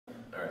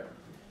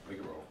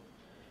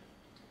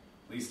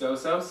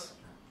Listosos?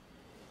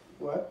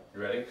 What?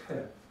 You ready?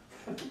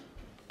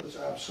 Let's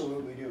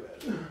absolutely do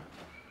it.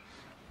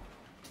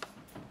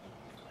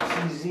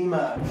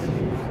 Zima.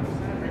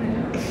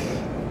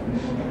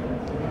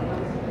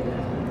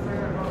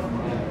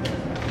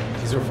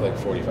 These are for like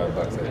 45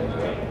 bucks, I think.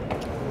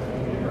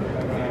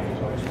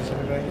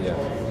 Yeah.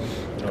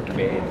 Not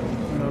bad.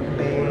 Not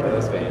bad. Are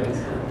those vans?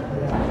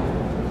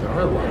 There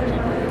are a lot of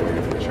people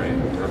waiting for the train.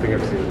 I don't think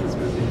I've seen it this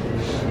busy.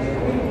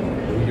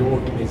 New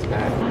York is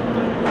back.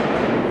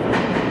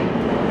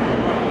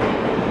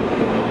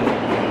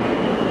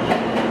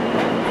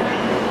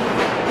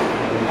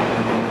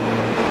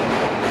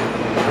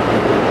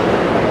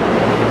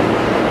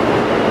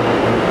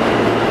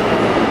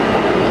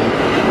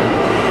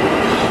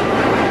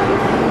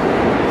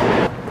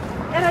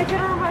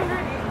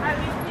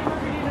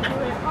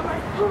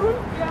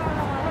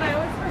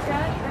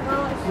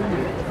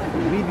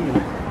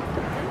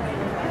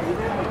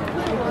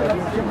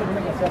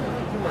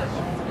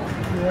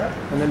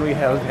 And then we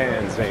held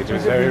hands, mate. It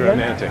was very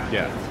romantic,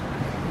 yeah.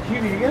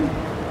 You vegan?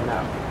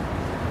 No.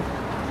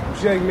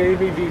 She like made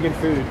me vegan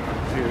food.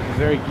 It was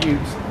very cute.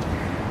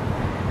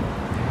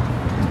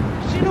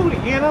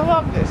 Julian, I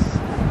love this.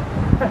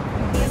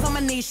 Hands on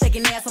my knees,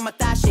 shaking ass on my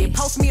thigh shit.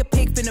 Post me a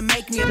pic, finna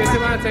make me a Just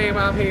about to tell you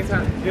about Pink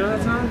Time. You know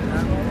that song?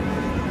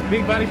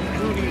 Big Body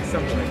Booty,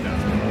 something like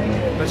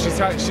that. But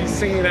she's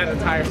singing that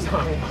entire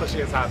song while she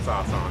has hot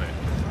sauce on it.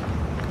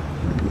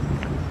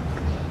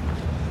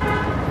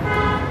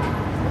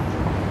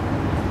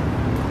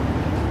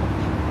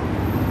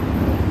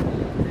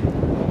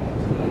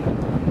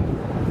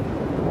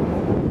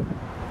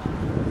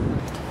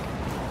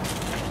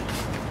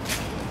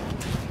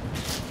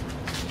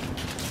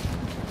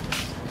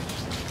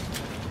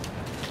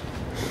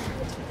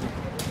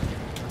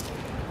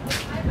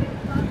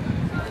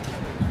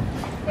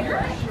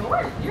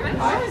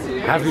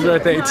 Happy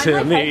birthday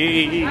to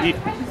me.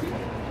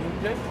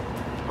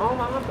 Oh,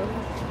 mama.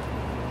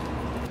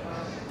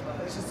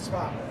 This is the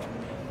spot.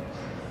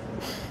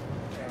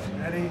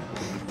 Ready?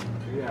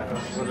 Yeah,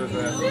 what is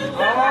that?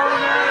 Oh,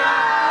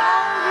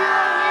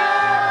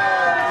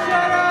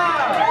 shut up!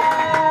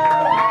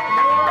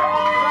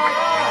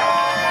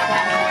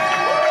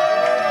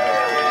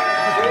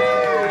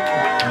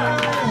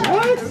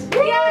 What?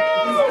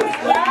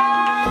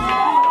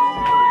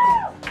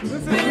 This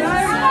is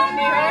nice.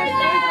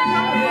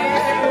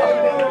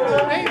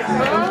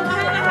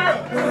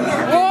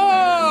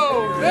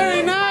 Whoa!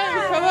 Very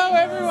nice! Hello,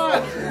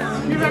 everyone!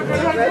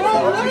 Whoa,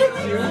 look at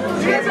you!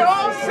 These are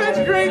all such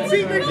great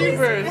secret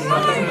keepers!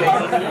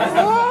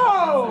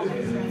 Whoa!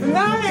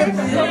 Nice!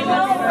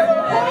 Hello!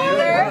 Happy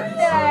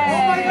birthday!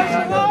 Oh my gosh,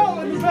 hello!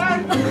 In the back!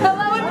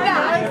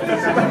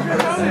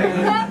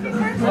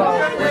 Hello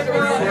in the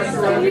back!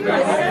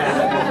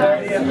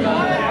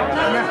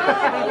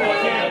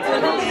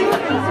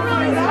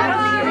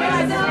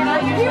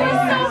 You were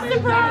so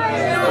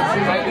surprised!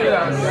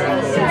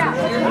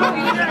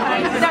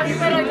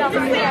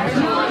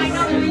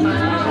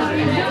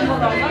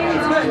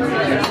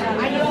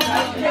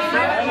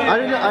 I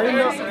didn't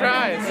know.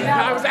 Surprised.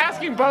 I was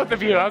asking both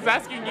of you. I was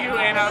asking you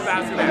and I was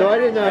asking them. No, I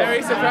didn't know.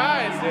 Very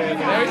surprised, dude.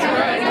 Very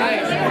surprised.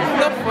 Nice.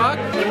 What the fuck?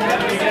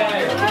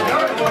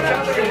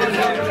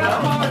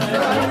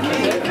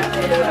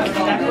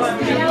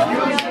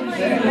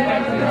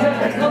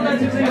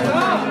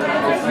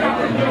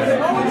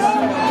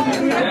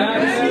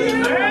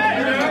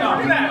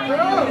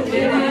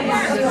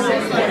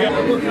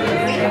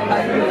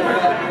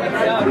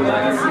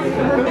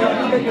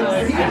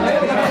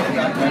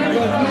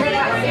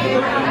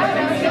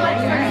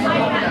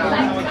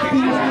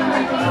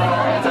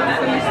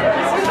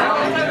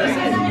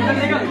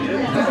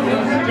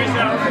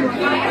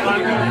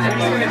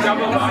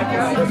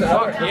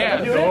 Fuck yeah,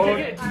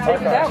 dude.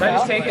 Should I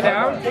just take it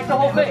down? Take the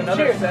whole thing.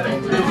 Cheers.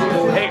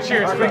 Hey,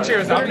 cheers, quick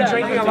cheers. I'll be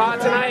drinking a lot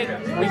tonight.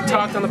 We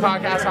talked on the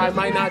podcast, so I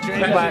might not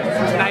drink, but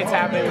tonight's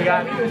happening. We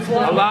got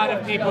a lot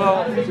of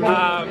people,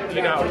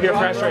 you know, peer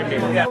pressuring me.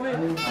 Yeah.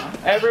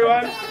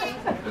 Everyone,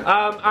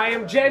 I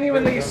am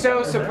genuinely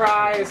so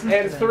surprised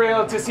and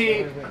thrilled to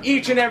see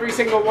each and every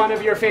single one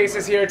of your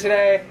faces here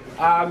today.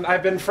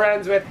 I've been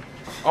friends with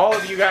all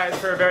of you guys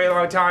for a very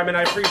long time, and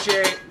I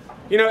appreciate,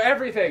 you know,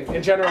 everything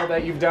in general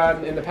that you've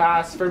done in the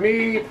past for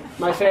me,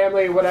 my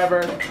family,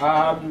 whatever.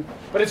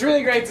 But it's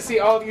really great to see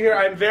all of you here.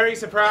 I'm very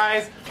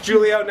surprised.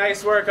 Julio,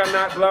 nice work. I'm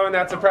not blowing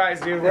that surprise,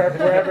 dude,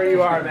 wherever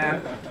you are,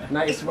 man.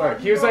 Nice work.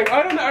 He was like,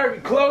 I don't know. Or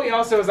Chloe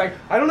also was like,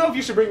 I don't know if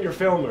you should bring your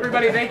filmer.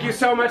 Everybody, thank you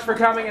so much for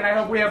coming, and I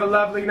hope we have a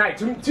lovely night.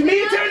 To me, turning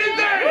 30!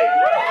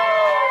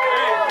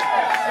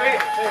 Sweet.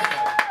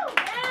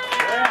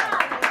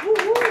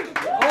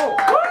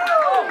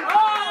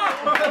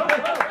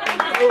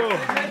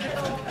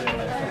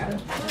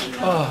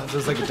 Oh,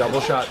 there's like a double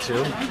shot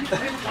too.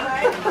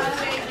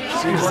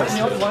 Jesus. I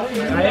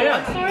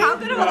am. How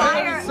good of a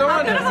liar? So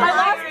How good of a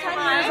liar? 10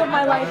 years of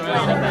my life.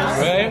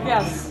 Right?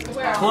 Yes.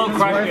 Chloe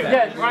crushed it.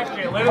 Yeah, crushed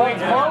it. Literally,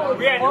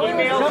 we had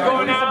emails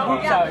going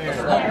out.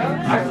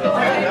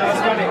 That's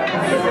funny.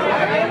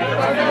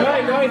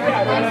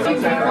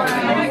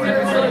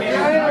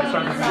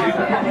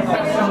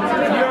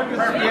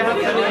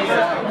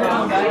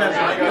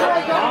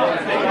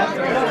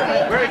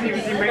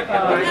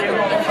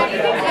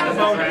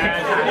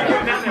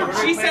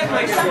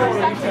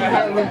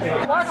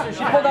 Watch her.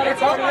 She pulled out her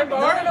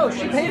card. No,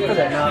 she paid for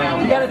this.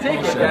 You gotta take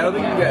it. I don't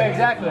think you get.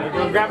 Exactly.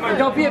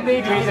 Don't be a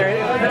baby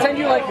either. Pretend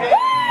you like it.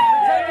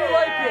 Pretend you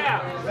like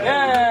it.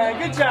 Yeah,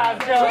 good job,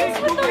 Joe.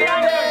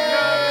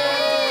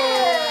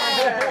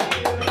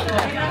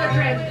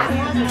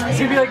 It's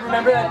gonna be like,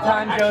 remember that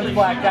time Jones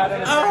blacked out in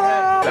his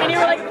And you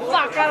were like,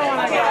 fuck, I don't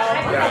want to go.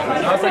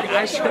 Yeah. I was like,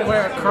 I should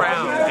wear a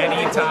crown and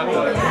eat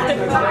tacos.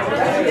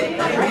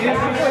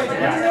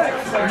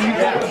 Oh,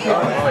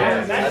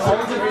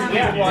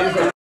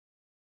 yeah.